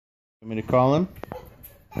Want me to call him?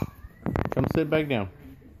 Come sit back down.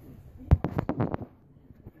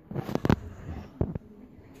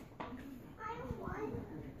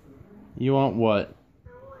 You want what? I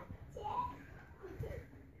want Jett.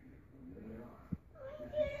 I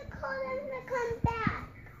want you to call them to come back.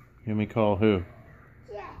 You want me to call who?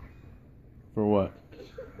 Jett. For what? To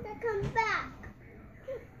come back.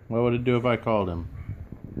 What would it do if I called him?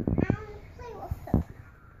 I want to play with them.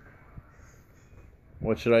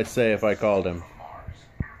 What should I say if I called him?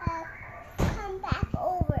 Come back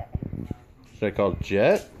over. Should I call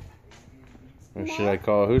Jett? Or should I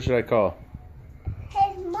call, who should I call?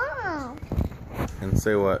 His mom. And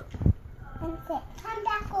say what? And say, come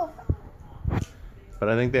back over. But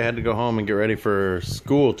I think they had to go home and get ready for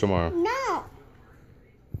school tomorrow. No.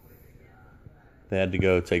 They had to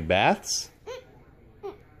go take baths? I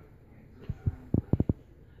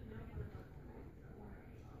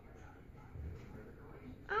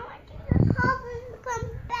want you to call them to come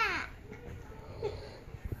back.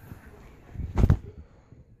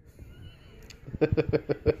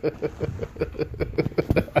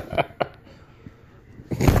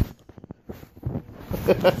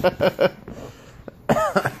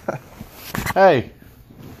 Hey,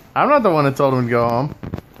 I'm not the one that told him to go home.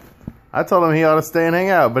 I told him he ought to stay and hang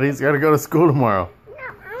out, but he's got to go to school tomorrow. No.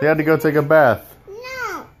 He had to go take a bath.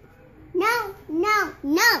 No. No. No.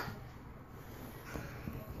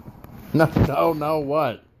 No. No,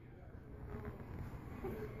 what?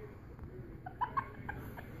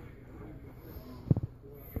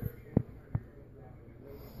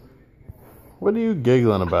 What are you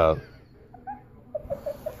giggling about?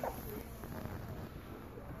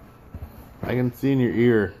 I can see in your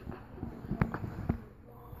ear.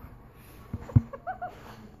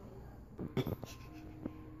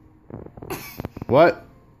 What?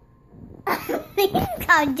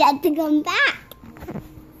 Tell Jett to come back.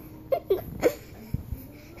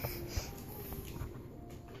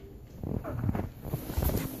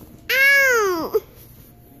 Ow!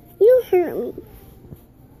 You hurt me.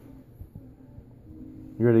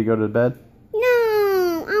 You ready to go to bed? No,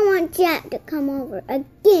 I want Jett to come over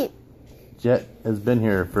again. Jett has been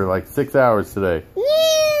here for like 6 hours today.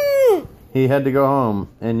 No. He had to go home,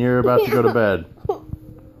 and you're about to go to bed. I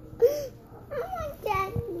want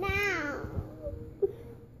Jett now.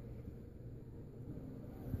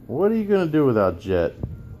 What are you gonna do without Jett?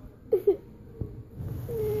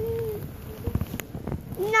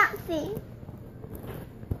 Nothing.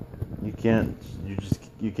 You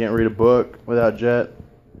can't read a book without Jett?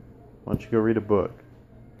 Why don't you go read a book?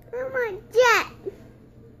 I want Jett.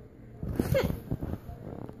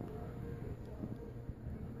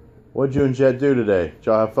 What'd you and Jett do today? Did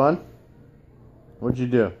y'all have fun? What'd you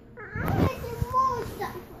do? I want to do more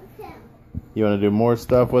stuff with him. You want to do more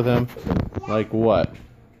stuff with him? Yeah. Like what?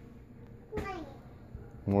 Playing.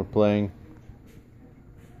 More playing?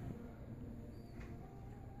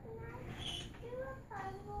 Do a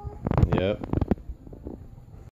puzzle. Yep.